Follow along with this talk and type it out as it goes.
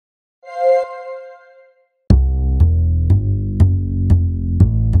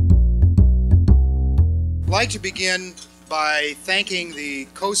like to begin by thanking the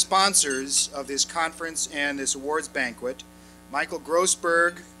co-sponsors of this conference and this awards banquet, Michael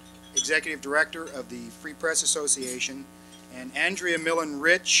Grossberg, Executive Director of the Free Press Association, and Andrea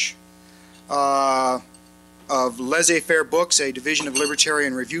Millen-Rich of Laissez-Faire Books, a division of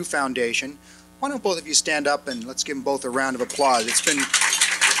Libertarian Review Foundation. Why don't both of you stand up and let's give them both a round of applause.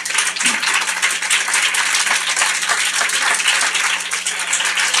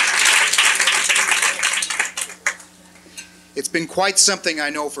 It's been quite something, I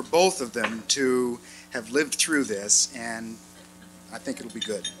know, for both of them to have lived through this, and I think it'll be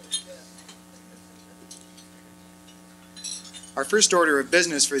good. Our first order of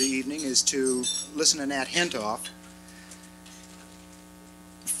business for the evening is to listen to Nat Hentoff.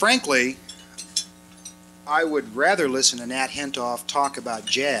 Frankly, I would rather listen to Nat Hentoff talk about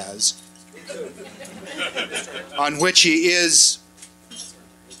jazz, on which he is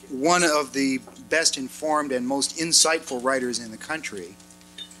one of the best informed and most insightful writers in the country.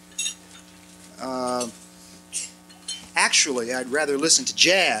 Actually, I'd rather listen to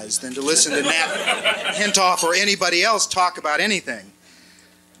jazz than to listen to Nat Hentoff or anybody else talk about anything.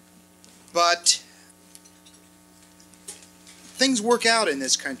 But things work out in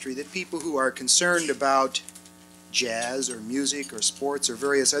this country that people who are concerned about jazz or music or sports or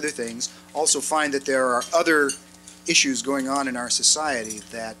various other things also find that there are other issues going on in our society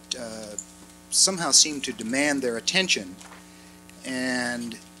that somehow seem to demand their attention,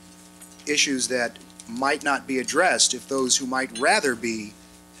 and issues that might not be addressed if those who might rather be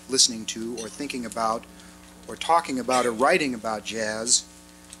listening to or thinking about or talking about or writing about jazz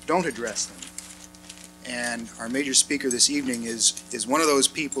don't address them. And our major speaker this evening is one of those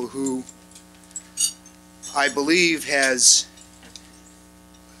people who I believe has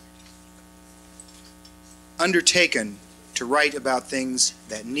undertaken to write about things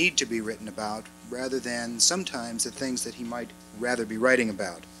that need to be written about rather than sometimes the things that he might rather be writing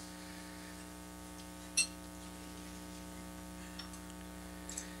about.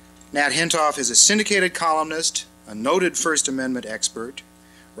 Nat Hentoff is a syndicated columnist, a noted First Amendment expert,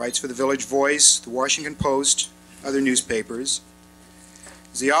 writes for the Village Voice, the Washington Post, other newspapers.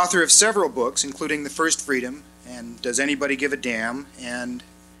 He's the author of several books, including The First Freedom and Does Anybody Give a Damn, and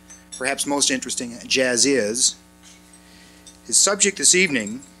perhaps most interesting, Jazz Is. His subject this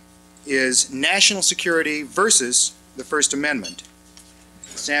evening is national security versus the First Amendment,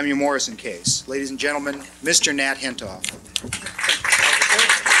 the Samuel Morison case. Ladies and gentlemen, Mr. Nat Hentoff.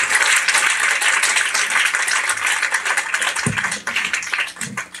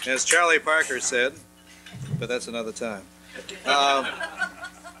 As Charlie Parker said, but that's another time. A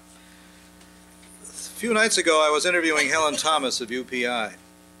few nights ago, I was interviewing Helen Thomas of UPI,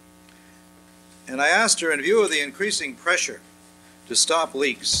 and I asked her, in view of the increasing pressure to stop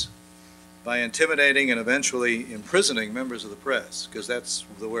leaks by intimidating and eventually imprisoning members of the press, because that's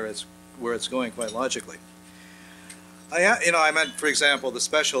where it's going quite logically. I meant, for example, the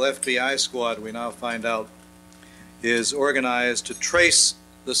special FBI squad we now find out is organized to trace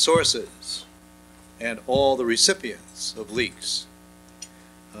the sources and all the recipients of leaks.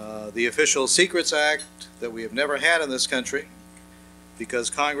 The Official Secrets Act that we have never had in this country, because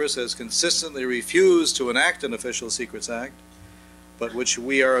Congress has consistently refused to enact an Official Secrets Act, but which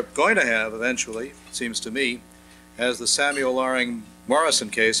we are going to have eventually, it seems to me, as the Samuel Loring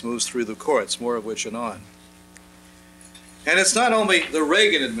Morison case moves through the courts, more of which anon. And it's not only the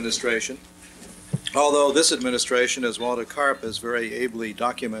Reagan administration, although this administration, as Walter Karp has very ably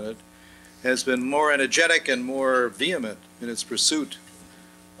documented, has been more energetic and more vehement in its pursuit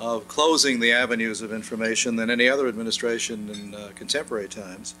of closing the avenues of information than any other administration in contemporary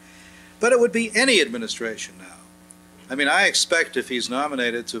times. But it would be any administration now. I mean, I expect, if he's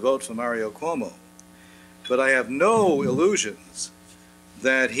nominated, to vote for Mario Cuomo, but I have no illusions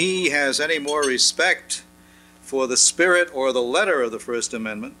that he has any more respect for the spirit or the letter of the First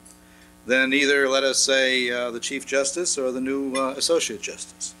Amendment than either, let us say, the Chief Justice or the new Associate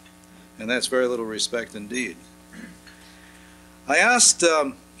Justice. And that's very little respect indeed. I asked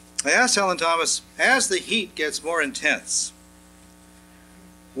Helen Thomas, as the heat gets more intense,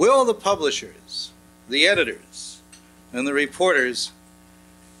 will the publishers, the editors, and the reporters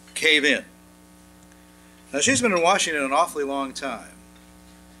cave in? Now, she's been in Washington an awfully long time.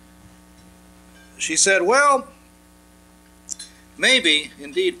 She said, well, maybe,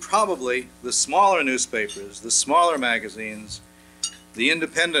 indeed probably, the smaller newspapers, the smaller magazines, the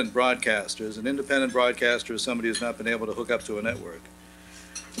independent broadcasters, an independent broadcaster is somebody who's not been able to hook up to a network,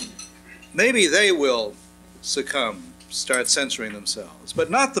 maybe they will succumb, start censoring themselves, but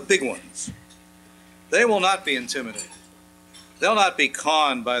not the big ones. They will not be intimidated. they'll not be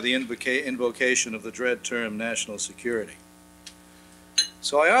conned by the invocation of the dread term national security.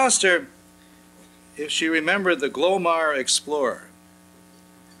 So I asked her if she remembered the Glomar Explorer.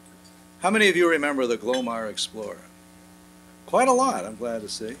 How many of you remember the Glomar Explorer? Quite a lot, I'm glad to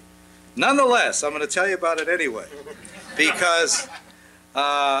see. Nonetheless, I'm going to tell you about it anyway, because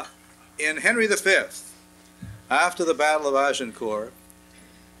in Henry V, after the Battle of Agincourt,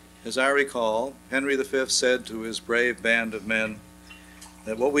 as I recall, Henry V said to his brave band of men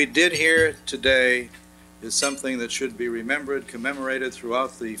that what we did here today is something that should be remembered, commemorated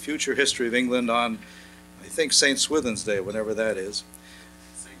throughout the future history of England on, I think, St. Swithin's Day, whenever that is.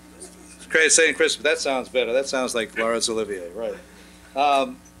 St. Christmas, that sounds better. That sounds like Laurence Olivier, right.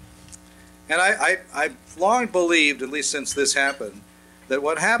 And I've long believed, at least since this happened, that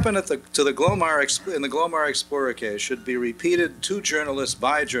what happened in the Glomar Explorer case should be repeated to journalists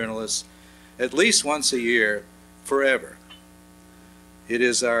by journalists at least once a year forever. It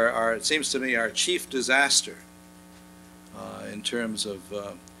is it seems to me, our chief disaster in terms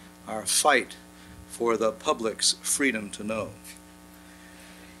of our fight for the public's freedom to know.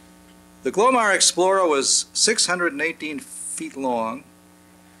 The Glomar Explorer was 618 feet long.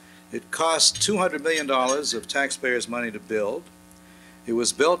 It cost $200 million of taxpayers' money to build. It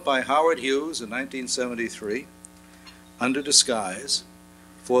was built by Howard Hughes in 1973 under disguise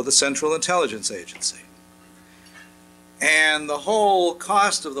for the Central Intelligence Agency. And the whole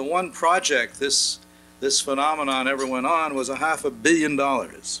cost of the one project this phenomenon ever went on was $500 million.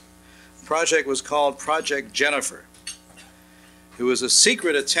 The project was called Project Jennifer. It was a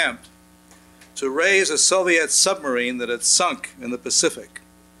secret attempt to raise a Soviet submarine that had sunk in the Pacific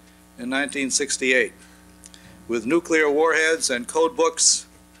in 1968 with nuclear warheads and code books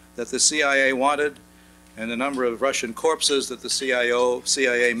that the CIA wanted and a number of Russian corpses that the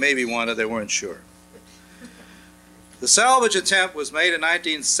CIA maybe wanted, they weren't sure. The salvage attempt was made in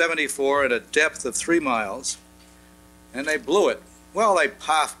 1974 at a depth of 3 miles, and they blew it. Well, they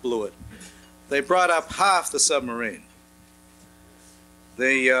half blew it. They brought up half the submarine.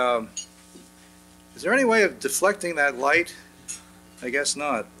 Is there any way of deflecting that light? I guess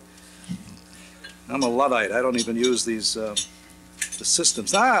not. I'm a Luddite. I don't even use these the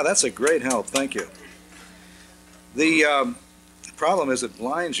systems. Ah, that's a great help. Thank you. The problem is it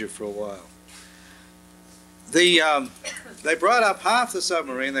blinds you for a while. They brought up half the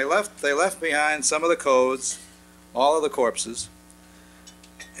submarine. They left behind some of the codes, all of the corpses,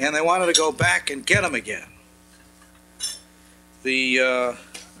 and they wanted to go back and get them again. The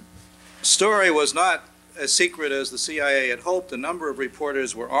story was not as secret as the CIA had hoped. A number of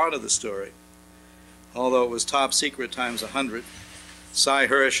reporters were onto the story, although it was top secret times 100. Cy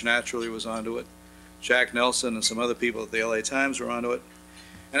Hirsch naturally was onto it. Jack Nelson and some other people at the LA Times were onto it.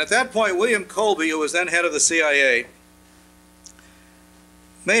 And at that point, William Colby, who was then head of the CIA,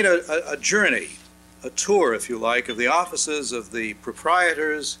 made a journey, a tour, if you like, of the offices of the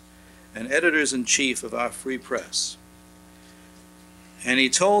proprietors and editors-in-chief of our free press. And he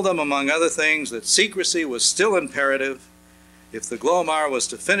told them, among other things, that secrecy was still imperative if the Glomar was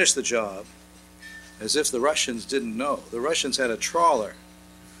to finish the job, as if the Russians didn't know. The Russians had a trawler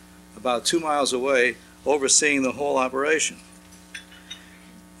about 2 miles away overseeing the whole operation.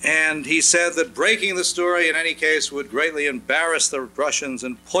 And he said that breaking the story in any case would greatly embarrass the Russians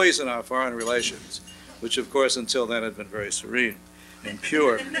and poison our foreign relations, which of course until then had been very serene and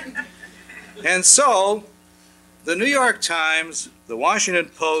pure. And so the New York Times, the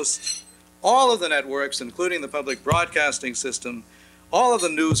Washington Post, all of the networks, including the public broadcasting system, all of the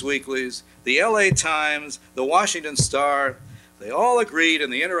news weeklies, the LA Times, the Washington Star, they all agreed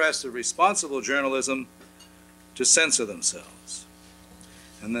in the interest of responsible journalism to censor themselves.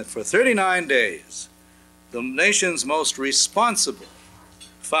 And that for 39 days, the nation's most responsible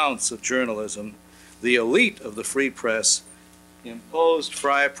founts of journalism, the elite of the free press, imposed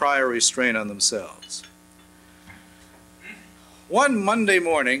prior restraint on themselves. One Monday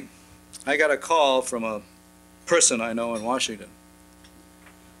morning, I got a call from a person I know in Washington.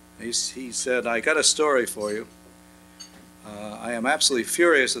 He said, "I got a story for you. I am absolutely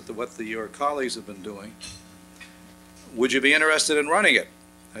furious at what your colleagues have been doing. Would you be interested in running it?"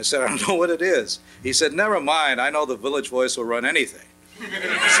 I said, "I don't know what it is." He said, "Never mind, I know the Village Voice will run anything."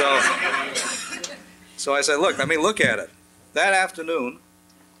 So I said, "Look, let me look at it." That afternoon,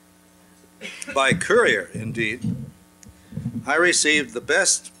 by courier indeed, I received the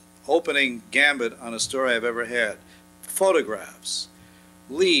best opening gambit on a story I've ever had. Photographs,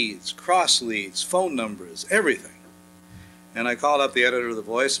 leads, cross leads, phone numbers, everything. And I called up the editor of The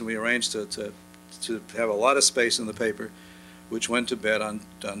Voice, and we arranged to have a lot of space in the paper which went to bed on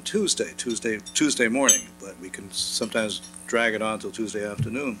Tuesday morning, but we can sometimes drag it on till Tuesday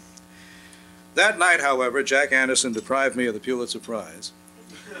afternoon. That night, however, Jack Anderson deprived me of the Pulitzer Prize.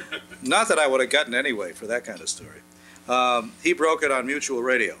 Not that I would have gotten anyway for that kind of story. He broke it on Mutual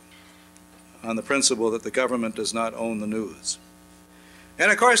Radio, on the principle that the government does not own the news. And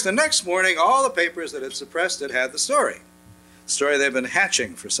of course, the next morning, all the papers that had suppressed it had the story they've been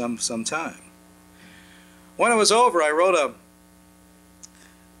hatching for some time. When it was over, I wrote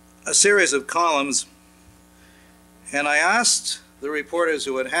a series of columns, and I asked the reporters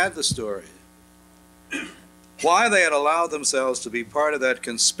who had the story why they had allowed themselves to be part of that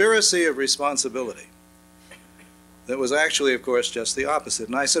conspiracy of responsibility that was actually, of course, just the opposite.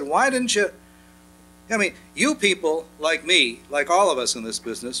 And I said, why didn't you, I mean, you people, like me, like all of us in this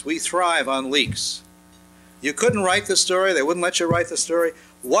business, we thrive on leaks. You couldn't write the story, they wouldn't let you write the story.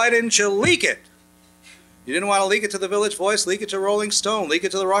 Why didn't you leak it? You didn't want to leak it to the Village Voice, leak it to Rolling Stone, leak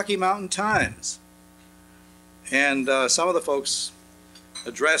it to the Rocky Mountain Times. And some of the folks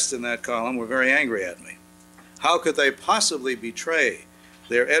addressed in that column were very angry at me. How could they possibly betray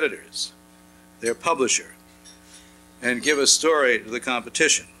their editors, their publisher, and give a story to the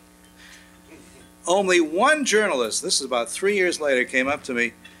competition? Only one journalist, this is about 3 years later, came up to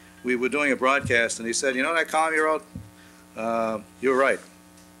me. We were doing a broadcast, and he said, you know that column you wrote? You were right.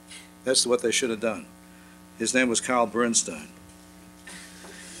 That's what they should have done. His name was Carl Bernstein.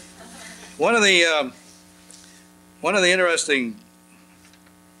 One of the interesting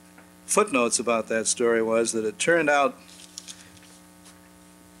footnotes about that story was that it turned out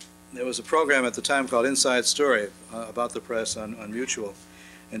there was a program at the time called Inside Story about the press on Mutual.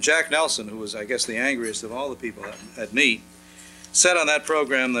 And Jack Nelson, who was, I guess, the angriest of all the people at me, said on that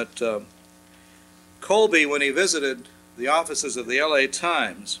program that Colby, when he visited the offices of the LA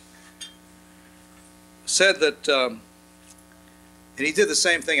Times, said that, and he did the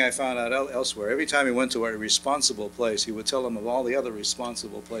same thing I found out elsewhere. Every time he went to a responsible place, he would tell them of all the other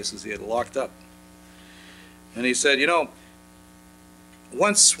responsible places he had locked up. And he said, you know,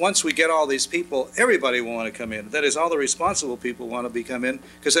 once we get all these people, everybody will want to come in. That is, all the responsible people want to come in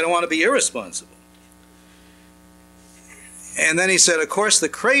because they don't want to be irresponsible. And then he said, of course, the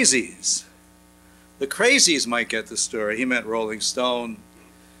crazies might get the story. He meant Rolling Stone,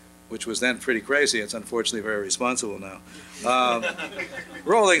 which was then pretty crazy. It's unfortunately very responsible now.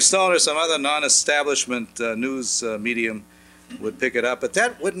 Rolling Stone or some other non-establishment news medium would pick it up, but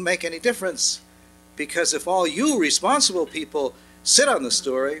that wouldn't make any difference, because if all you responsible people sit on the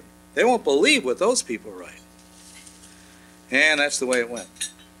story, they won't believe what those people write. And that's the way it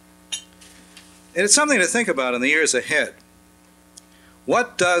went. And it's something to think about in the years ahead.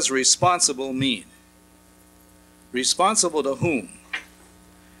 What does responsible mean? Responsible to whom?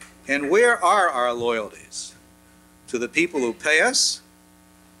 And where are our loyalties? To the people who pay us,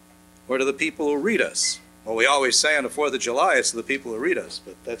 or to the people who read us? Well, we always say on the 4th of July it's to the people who read us,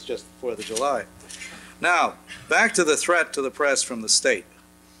 but that's just the 4th of July. Now, back to the threat to the press from the state,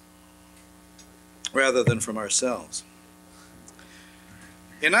 rather than from ourselves.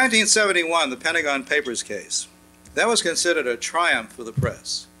 In 1971, the Pentagon Papers case, that was considered a triumph for the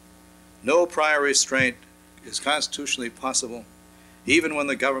press. No prior restraint is constitutionally possible, even when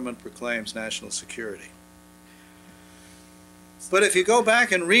the government proclaims national security. But if you go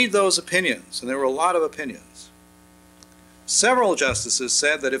back and read those opinions, and there were a lot of opinions, several justices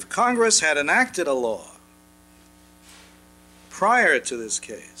said that if Congress had enacted a law prior to this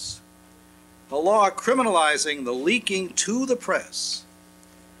case, a law criminalizing the leaking to the press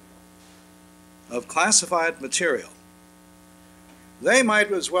of classified material, they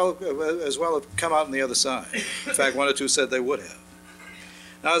might as well have come out on the other side. In fact, one or two said they would have.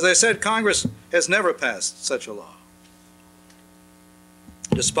 Now, as I said, Congress has never passed such a law,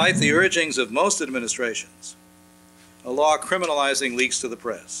 despite the urgings of most administrations, a law criminalizing leaks to the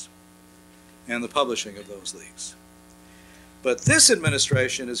press and the publishing of those leaks. But this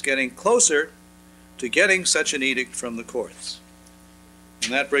administration is getting closer to getting such an edict from the courts.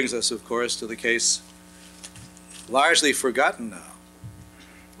 And that brings us, of course, to the case largely forgotten now,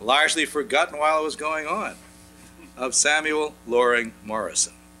 largely forgotten while it was going on, of Samuel Loring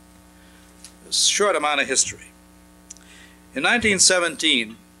Morison. A short amount of history. In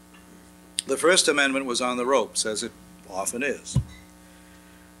 1917, the First Amendment was on the ropes, as it often is.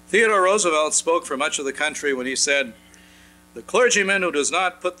 Theodore Roosevelt spoke for much of the country when he said, "The clergyman who does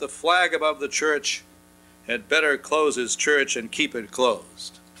not put the flag above the church had better close his church and keep it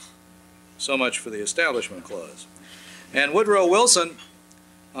closed." So much for the Establishment Clause. And Woodrow Wilson,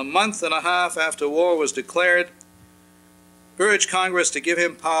 a month and a half after war was declared, urged Congress to give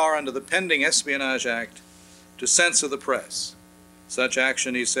him power under the pending Espionage Act to censor the press. Such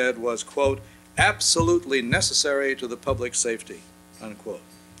action, he said, was, quote, absolutely necessary to the public safety, unquote.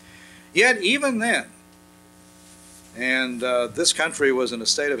 Yet even then, and this country was in a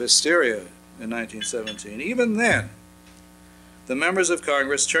state of hysteria in 1917, even then, the members of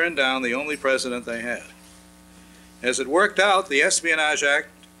Congress turned down the only president they had. As it worked out, the Espionage Act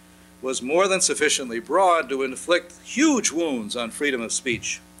was more than sufficiently broad to inflict huge wounds on freedom of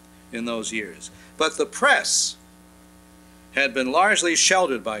speech in those years. But the press had been largely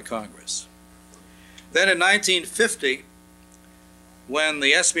sheltered by Congress. Then in 1950, when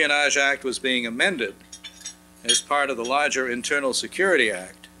the Espionage Act was being amended as part of the larger Internal Security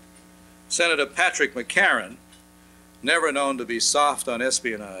Act, Senator Patrick McCarran, never known to be soft on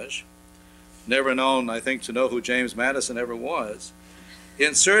espionage, never known, I think, to know who James Madison ever was,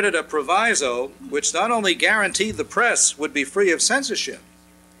 inserted a proviso which not only guaranteed the press would be free of censorship,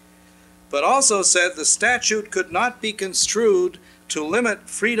 but also said the statute could not be construed to limit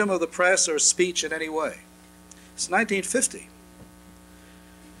freedom of the press or speech in any way. It's 1950.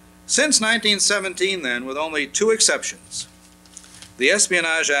 Since 1917, then, with only two exceptions, the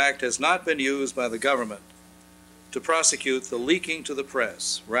Espionage Act has not been used by the government to prosecute the leaking to the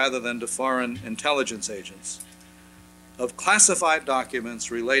press, rather than to foreign intelligence agents, of classified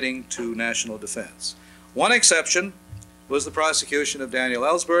documents relating to national defense. One exception was the prosecution of Daniel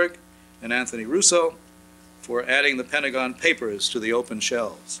Ellsberg and Anthony Russo for adding the Pentagon Papers to the open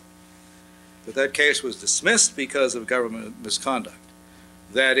shelves. But that case was dismissed because of government misconduct.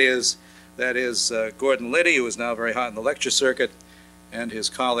 That is Gordon Liddy, who is now very hot in the lecture circuit, and his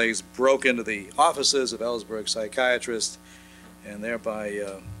colleagues broke into the offices of Ellsberg's psychiatrist and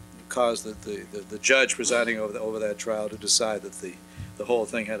thereby caused the judge presiding over that trial to decide that the whole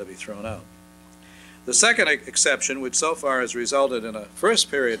thing had to be thrown out. The second exception, which so far has resulted in a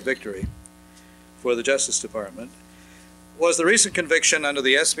first-period victory for the Justice Department, was the recent conviction under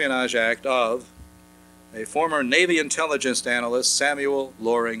the Espionage Act of a former Navy intelligence analyst, Samuel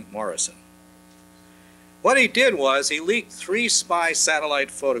Loring Morison. What he did was he leaked 3 spy satellite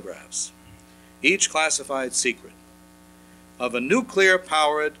photographs, each classified secret, of a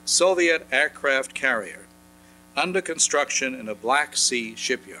nuclear-powered Soviet aircraft carrier under construction in a Black Sea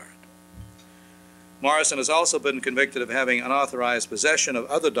shipyard. Morison has also been convicted of having unauthorized possession of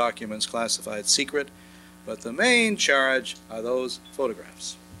other documents classified secret, but the main charge are those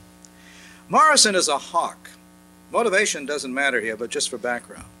photographs. Morison is a hawk. Motivation doesn't matter here, but just for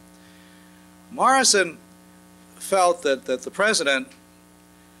background. Morison felt that the president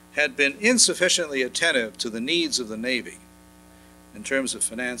had been insufficiently attentive to the needs of the Navy in terms of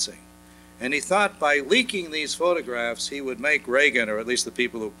financing. And he thought by leaking these photographs, he would make Reagan, or at least the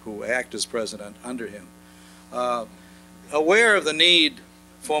people who act as president under him, aware of the need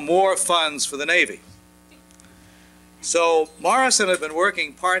for more funds for the Navy. So Morison had been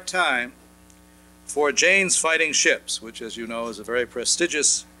working part-time for Jane's Fighting Ships, which, as you know, is a very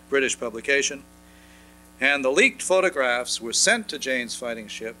prestigious British publication. And the leaked photographs were sent to Jane's Fighting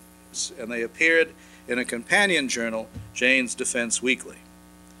Ships, and they appeared in a companion journal, Jane's Defense Weekly.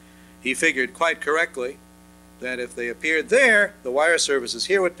 He figured quite correctly that if they appeared there, the wire services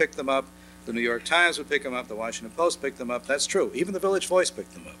here would pick them up, the New York Times would pick them up, the Washington Post picked them up. That's true. Even the Village Voice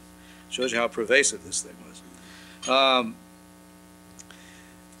picked them up. Shows you how pervasive this thing was.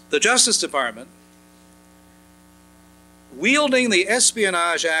 The Justice Department, wielding the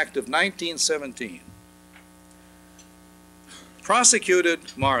Espionage Act of 1917,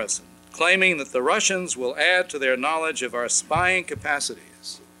 prosecuted Morison, claiming that the Russians will add to their knowledge of our spying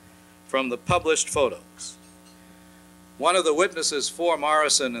capacities from the published photos. One of the witnesses for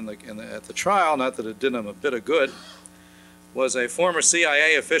Morison at the trial, not that it did him a bit of good, was a former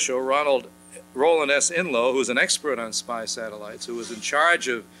CIA official, Roland S. Inlow, who's an expert on spy satellites, who was in charge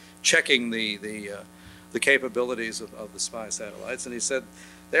of checking the capabilities of the spy satellites, and he said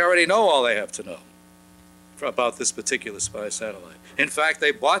they already know all they have to know about this particular spy satellite. In fact,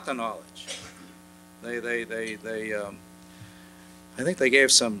 they bought the knowledge. I think they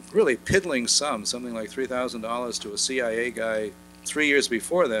gave some really piddling sum, something like $3,000 to a CIA guy 3 years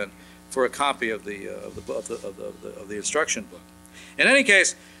before then for a copy of the instruction book. In any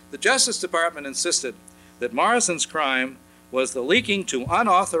case, the Justice Department insisted that Morison's crime was the leaking to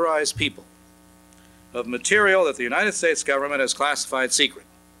unauthorized people of material that the United States government has classified secret.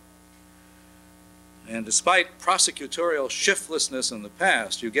 And despite prosecutorial shiftlessness in the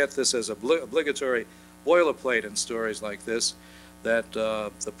past, you get this as obligatory boilerplate in stories like this, that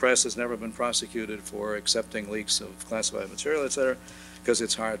the press has never been prosecuted for accepting leaks of classified material, etc., because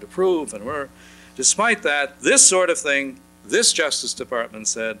it's hard to prove. And despite that, this sort of thing, this Justice Department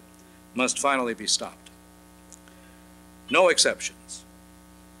said, must finally be stopped. no exceptions.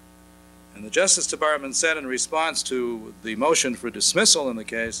 And the Justice Department said in response to the motion for dismissal in the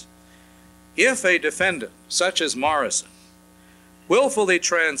case, if a defendant, such as Morison, willfully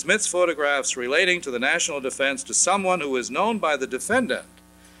transmits photographs relating to the national defense to someone who is known by the defendant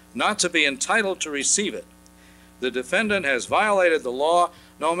not to be entitled to receive it, the defendant has violated the law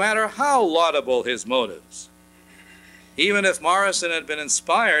no matter how laudable his motives. Even if Morison had been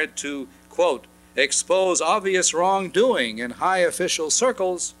inspired to, quote, expose obvious wrongdoing in high official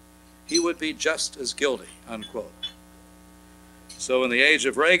circles, he would be just as guilty, unquote. So in the age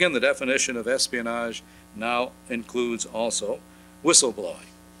of Reagan, the definition of espionage now includes also whistleblowing.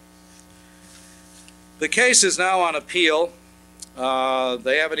 The case is now on appeal.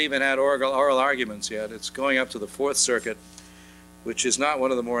 They haven't even had oral arguments yet. It's going up to the Fourth Circuit, which is not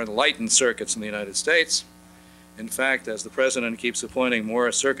one of the more enlightened circuits in the United States. In fact, as the President keeps appointing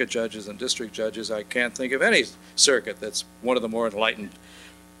more circuit judges and district judges, I can't think of any circuit that's one of the more enlightened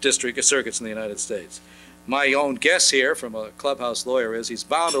district circuits in the United States. My own guess here from a clubhouse lawyer is he's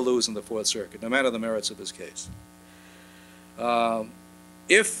bound to lose in the Fourth Circuit, no matter the merits of his case.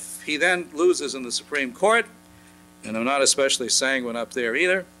 If he then loses in the Supreme Court, and I'm not especially sanguine up there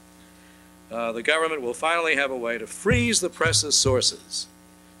either, the government will finally have a way to freeze the press's sources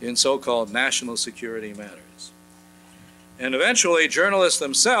in so-called national security matters. And eventually, journalists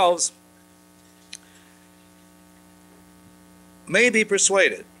themselves may be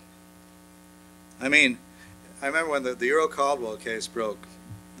persuaded. I mean, I remember when the Earl Caldwell case broke.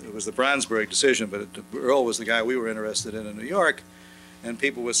 It was the Brownsburg decision, but Earl was the guy we were interested in New York, and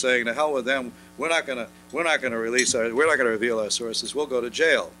people were saying, "To hell with them. We're not going to reveal our sources. We'll go to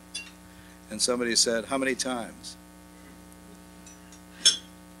jail." And somebody said, "How many times?"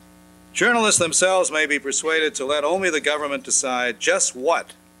 Journalists themselves may be persuaded to let only the government decide just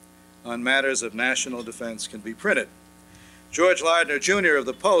what on matters of national defense can be printed. George Lardner, Jr. of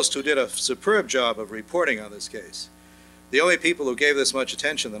the Post, who did a superb job of reporting on this case. The only people who gave this much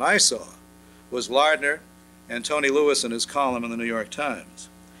attention that I saw was Lardner and Tony Lewis in his column in the New York Times.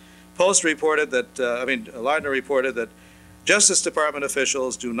 Lardner reported that Justice Department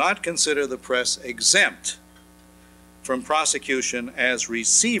officials do not consider the press exempt from prosecution as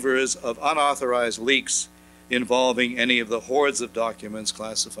receivers of unauthorized leaks involving any of the hordes of documents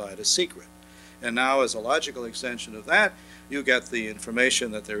classified as secret. And now, as a logical extension of that, you get the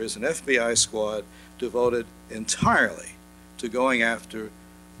information that there is an FBI squad devoted entirely to going after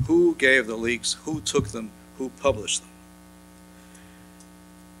who gave the leaks, who took them, who published them.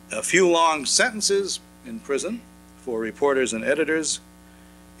 A few long sentences in prison for reporters and editors,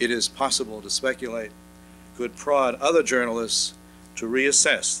 it is possible to speculate, could prod other journalists to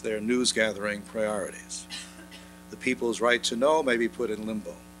reassess their news-gathering priorities. The people's right to know may be put in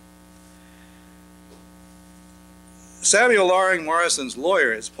limbo. Samuel Loring Morison's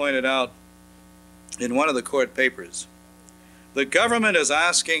lawyers pointed out in one of the court papers, the government is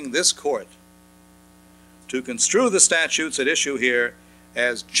asking this court to construe the statutes at issue here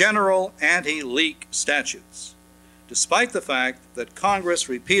as general anti-leak statutes, despite the fact that Congress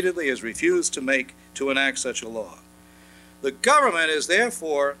repeatedly has refused to enact such a law. The government is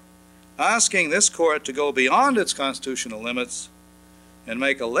therefore asking this court to go beyond its constitutional limits and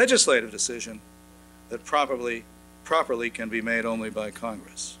make a legislative decision that properly can be made only by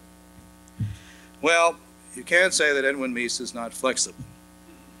Congress. Well, you can't say that Edwin Meese is not flexible.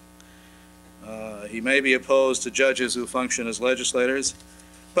 He may be opposed to judges who function as legislators,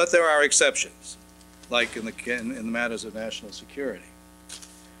 but there are exceptions, like in the matters of national security.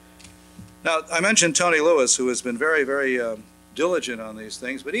 Now, I mentioned Tony Lewis, who has been very, very diligent on these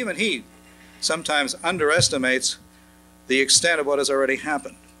things, but even he sometimes underestimates the extent of what has already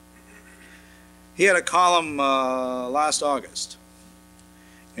happened. He had a column last August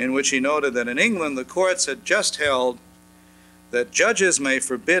in which he noted that in England the courts had just held that judges may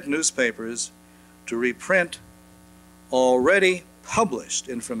forbid newspapers to reprint already published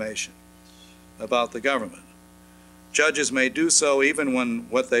information about the government. Judges may do so even when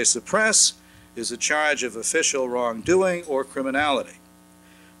what they suppress is a charge of official wrongdoing or criminality.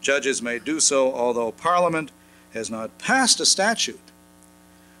 Judges may do so although Parliament has not passed a statute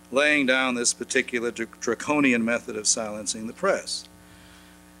laying down this particular draconian method of silencing the press.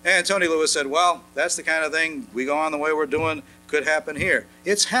 And Tony Lewis said, well, that's the kind of thing, we go on the way we're doing, could happen here.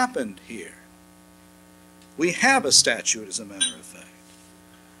 It's happened here. We have a statute, as a matter of fact.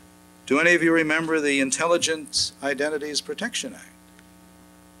 Do any of you remember the Intelligence Identities Protection Act?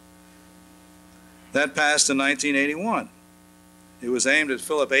 That passed in 1981. It was aimed at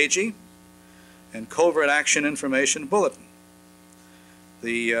Philip Agee and Covert Action Information Bulletin.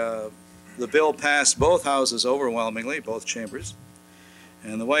 The the bill passed both houses overwhelmingly, both chambers.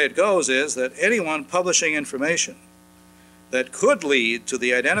 And the way it goes is that anyone publishing information that could lead to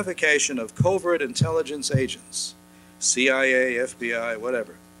the identification of covert intelligence agents, CIA, FBI,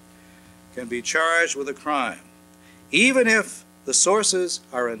 whatever, can be charged with a crime, even if the sources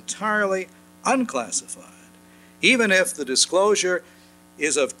are entirely unclassified, even if the disclosure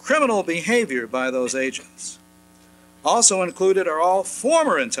is of criminal behavior by those agents. Also included are all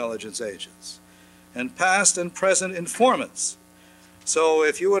former intelligence agents and past and present informants. So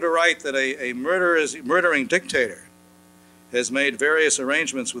if you were to write that a murdering dictator has made various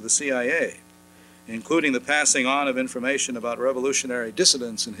arrangements with the CIA, including the passing on of information about revolutionary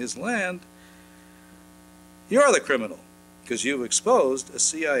dissidents in his land, you're the criminal, because you've exposed a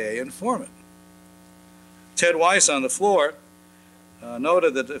CIA informant. Ted Weiss on the floor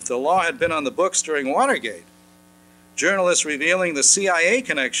noted that if the law had been on the books during Watergate, journalists revealing the CIA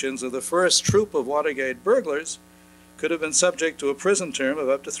connections of the first troop of Watergate burglars could have been subject to a prison term of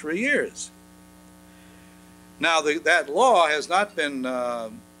up to 3 years. Now, that law has not been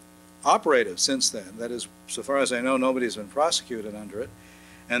operative since then. That is, so far as I know, nobody's been prosecuted under it.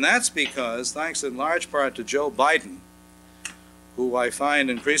 And that's because, thanks in large part to Joe Biden, who I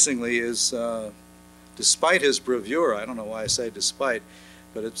find increasingly is, despite his bravura, I don't know why I say despite,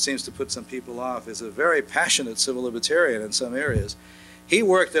 but it seems to put some people off, is a very passionate civil libertarian in some areas. He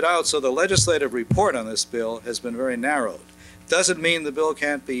worked it out so the legislative report on this bill has been very narrowed. Doesn't mean the bill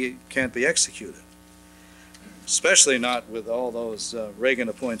can't be executed, especially not with all those Reagan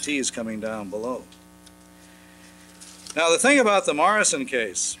appointees coming down below. Now, the thing about the Morison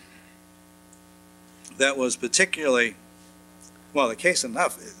case that was particularly, well, the case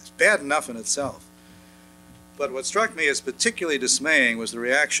it's bad enough in itself, but what struck me as particularly dismaying was the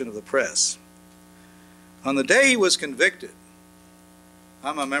reaction of the press. On the day he was convicted,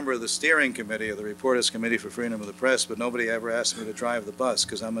 I'm a member of the steering committee of the Reporters Committee for Freedom of the Press, but nobody ever asked me to drive the bus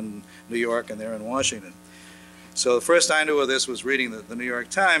because I'm in New York and they're in Washington. So the first I knew of this was reading the New York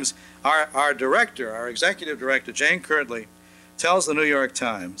Times. Our director, our executive director, Jane Kirtley, tells the New York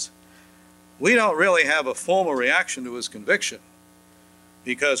Times, we don't really have a formal reaction to his conviction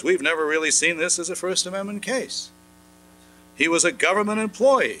because we've never really seen this as a First Amendment case. He was a government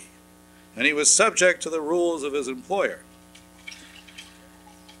employee and he was subject to the rules of his employer.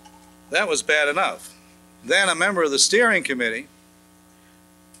 That was bad enough. Then a member of the steering committee,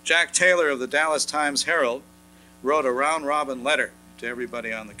 Jack Taylor of the Dallas Times-Herald, wrote a round-robin letter to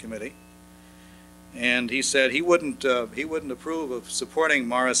everybody on the committee, and he said he wouldn't approve of supporting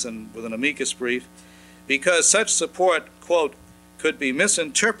Morison with an amicus brief because such support, quote, could be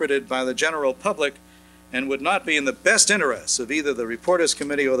misinterpreted by the general public and would not be in the best interests of either the Reporters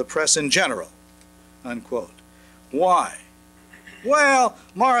Committee or the press in general, unquote. Why? Well,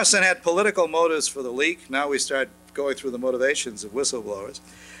 Morison had political motives for the leak. Now we start going through the motivations of whistleblowers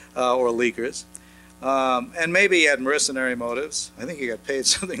or leakers. And maybe he had mercenary motives. I think he got paid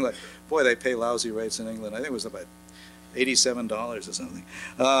something like, boy, they pay lousy rates in England. I think it was about $87 or something.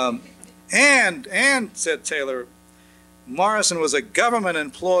 And, said Taylor, Morison was a government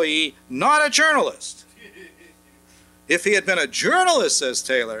employee, not a journalist. If he had been a journalist, says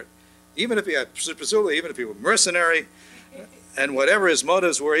Taylor, presumably even if he were mercenary, and whatever his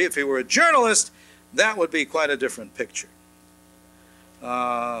motives were, if he were a journalist, that would be quite a different picture.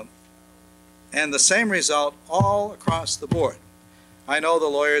 And the same result all across the board. I know the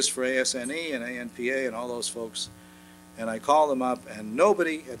lawyers for ASNE and ANPA and all those folks, and I called them up, and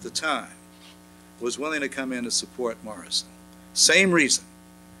nobody at the time was willing to come in to support Morison. Same reason.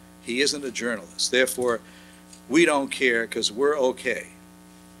 He isn't a journalist. Therefore, we don't care because we're okay.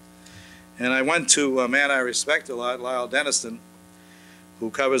 And I went to a man I respect a lot, Lyle Denniston, who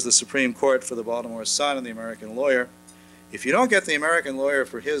covers the Supreme Court for the Baltimore Sun and the American Lawyer. If you don't get the American Lawyer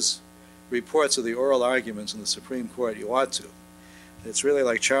for his reports of the oral arguments in the Supreme Court, you ought to. It's really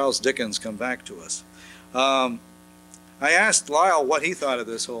like Charles Dickens come back to us. I asked Lyle what he thought of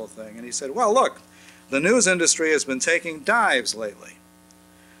this whole thing, and he said, well, look, the news industry has been taking dives lately,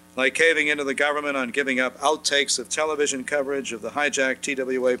 like caving into the government on giving up outtakes of television coverage of the hijacked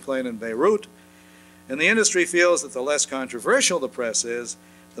TWA plane in Beirut, and the industry feels that the less controversial the press is,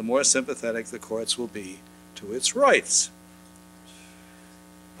 the more sympathetic the courts will be to its rights.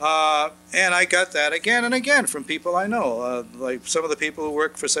 And I got that again and again from people I know, like some of the people who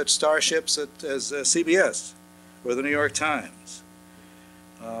work for such starships as CBS or the New York Times.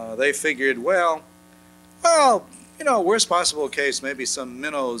 They figured, well, you know, worst possible case, maybe some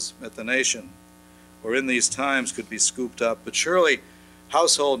minnows at the Nation or in these times could be scooped up, but surely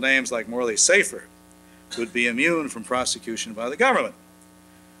household names like Morley Safer would be immune from prosecution by the government.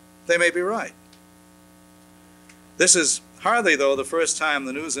 they may be right. This is hardly, though, the first time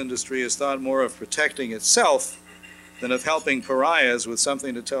the news industry has thought more of protecting itself than of helping pariahs with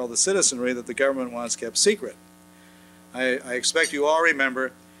something to tell the citizenry that the government wants kept secret. I expect you all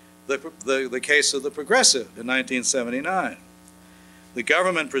remember the case of the Progressive in 1979. The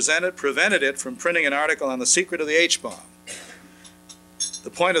government prevented it from printing an article on the secret of the H-bomb. The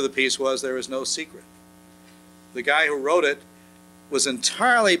point of the piece was there is no secret. The guy who wrote it was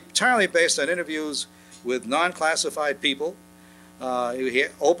entirely based on interviews with non-classified people. He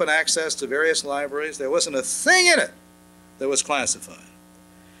had open access to various libraries. There wasn't a thing in it that was classified.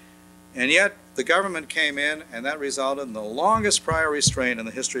 And yet the government came in, and that resulted in the longest prior restraint in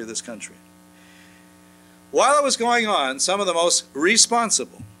the history of this country. While it was going on, some of the most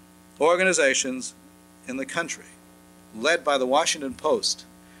responsible organizations in the country, led by the Washington Post,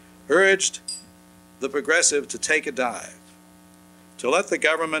 urged the Progressive to take a dive, to let the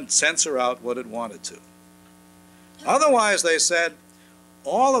government censor out what it wanted to. Otherwise, they said,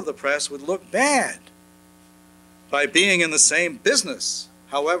 all of the press would look bad by being in the same business,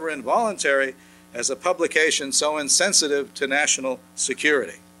 however involuntary, as a publication so insensitive to national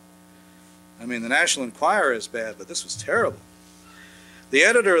security. I mean, the National Enquirer is bad, but this was terrible. The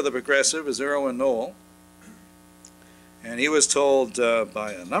editor of the Progressive is Irwin Noel, and he was told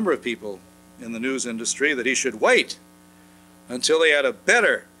by a number of people in the news industry that he should wait until he had a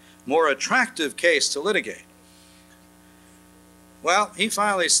better, more attractive case to litigate. Well, he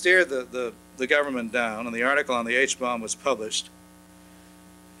finally steered the government down, and the article on the H-bomb was published.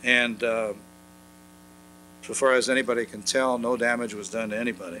 And so far as anybody can tell, no damage was done to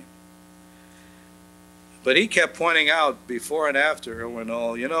anybody. But he kept pointing out before and after Irwin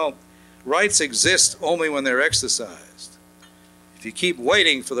Noel, you know, rights exist only when they're exercised. If you keep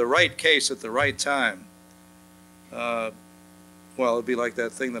waiting for the right case at the right time, well, it'll be like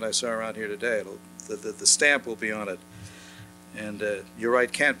that thing that I saw around here today. The stamp will be on it, and your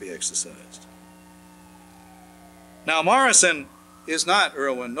right can't be exercised. Now, Morison is not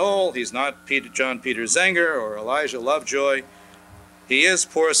Irwin Noel. He's not John Peter Zenger or Elijah Lovejoy. He is,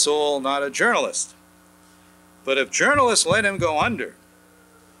 poor soul, not a journalist. But if journalists let him go under,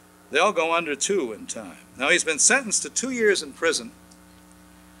 they'll go under too in time. Now, he's been sentenced to 2 years in prison,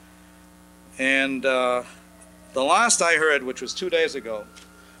 and the last I heard, which was 2 days ago,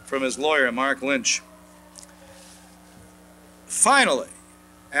 from his lawyer, Mark Lynch, finally,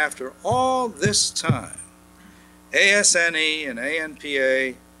 after all this time, ASNE and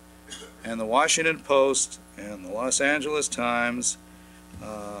ANPA and the Washington Post and the Los Angeles Times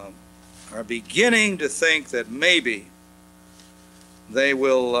are beginning to think that maybe they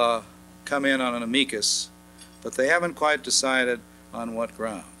will come in on an amicus, but they haven't quite decided on what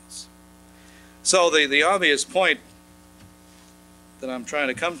grounds. So the obvious point that I'm trying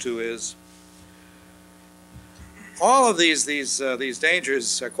to come to is all of these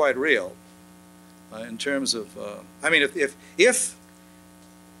dangers are quite real in terms of, I mean,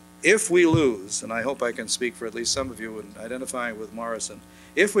 if we lose, and I hope I can speak for at least some of you in identifying with Morison,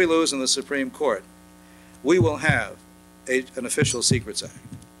 if we lose in the Supreme Court, we will have an official secrets act.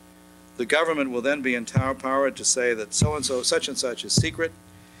 The government will then be empowered to say that so-and-so, such and such is secret,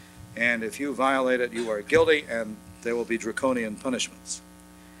 and if you violate it, you are guilty, and there will be draconian punishments.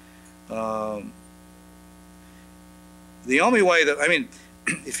 The only way that, I mean,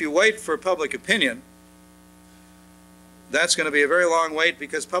 if you wait for public opinion, that's going to be a very long wait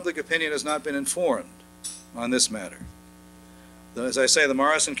because public opinion has not been informed on this matter. As I say, the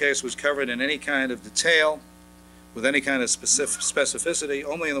Morison case was covered in any kind of detail, with any kind of specificity,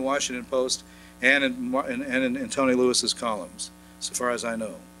 only in the Washington Post and in Tony Lewis's columns, so far as I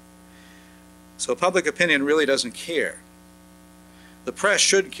know. So public opinion really doesn't care. The press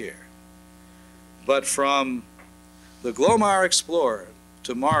should care. But from the Glomar Explorer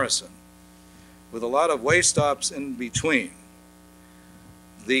to Morison, with a lot of way stops in between,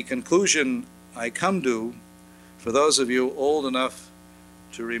 the conclusion I come to, for those of you old enough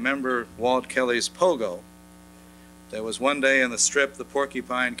to remember Walt Kelly's Pogo, there was one day in the strip the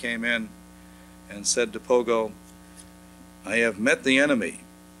porcupine came in and said to Pogo, "I have met the enemy,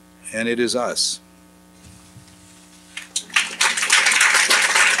 and it is us."